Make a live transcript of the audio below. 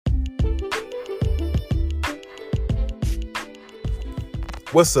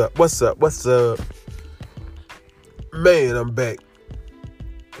What's up? What's up? What's up? Man, I'm back.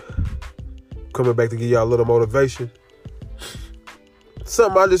 Coming back to give y'all a little motivation.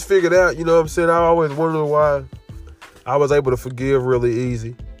 Something I just figured out, you know what I'm saying? I always wondered why I was able to forgive really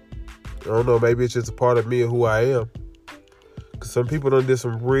easy. I don't know, maybe it's just a part of me and who I am. Because some people done did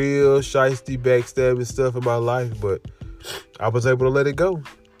some real shiesty, backstabbing stuff in my life, but I was able to let it go.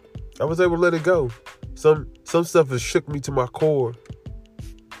 Some stuff has shook me to my core,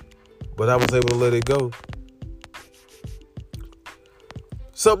 but I was able to let it go.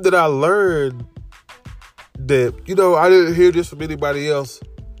 Something that I learned that, I didn't hear this from anybody else.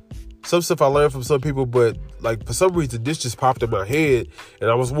 Some stuff I learned from some people, but for some reason, this just popped in my head. And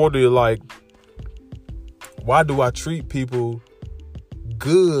I was wondering, why do I treat people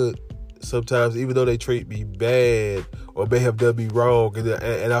good sometimes, even though they treat me bad or may have done me wrong?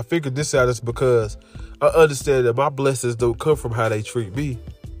 And I figured this out is because I understand that my blessings don't come from how they treat me.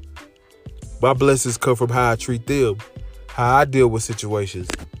 My blessings come from how I treat them, how I deal with situations.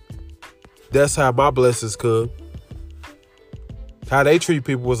 That's how my blessings come. How they treat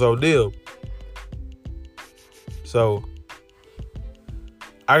people was on them. So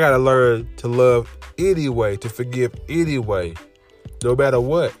I gotta learn to love anyway, to forgive anyway, no matter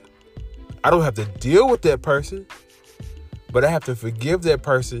what. I don't have to deal with that person, but I have to forgive that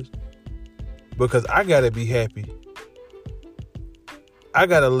person because I gotta be happy. I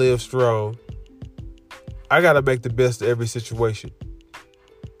gotta live strong. I gotta make the best of every situation.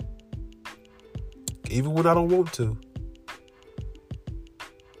 Even when I don't want to.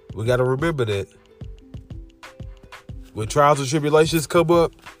 We got to remember that. When trials and tribulations come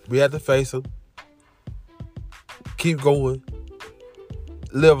up, we have to face them. Keep going.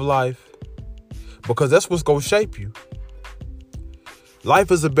 Live life. Because that's what's going to shape you. Life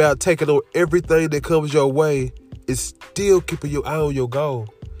is about taking on everything that comes your way and still keeping your eye on your goal.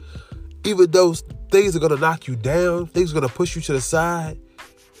 Even though things are going to knock you down, things are going to push you to the side,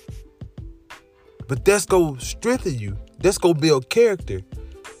 but that's going to strengthen you. That's going to build character.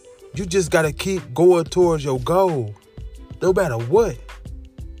 You just got to keep going towards your goal, no matter what.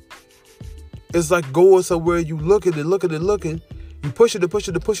 It's like going somewhere, you looking and looking and looking. You pushing and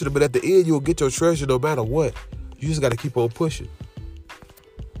pushing and pushing, but at the end, you'll get your treasure no matter what. You just got to keep on pushing.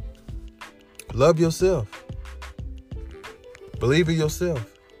 Love yourself. Believe in yourself.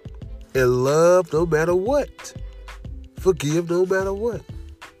 And love no matter what. Forgive no matter what.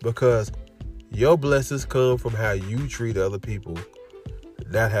 Because your blessings come from how you treat other people,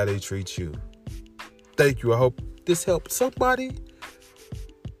 not how they treat you. Thank you. I hope this helped somebody.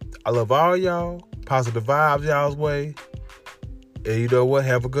 I love all y'all. Positive vibes y'all's way. And you know what?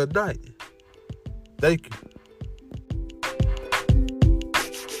 Have a good night. Thank you.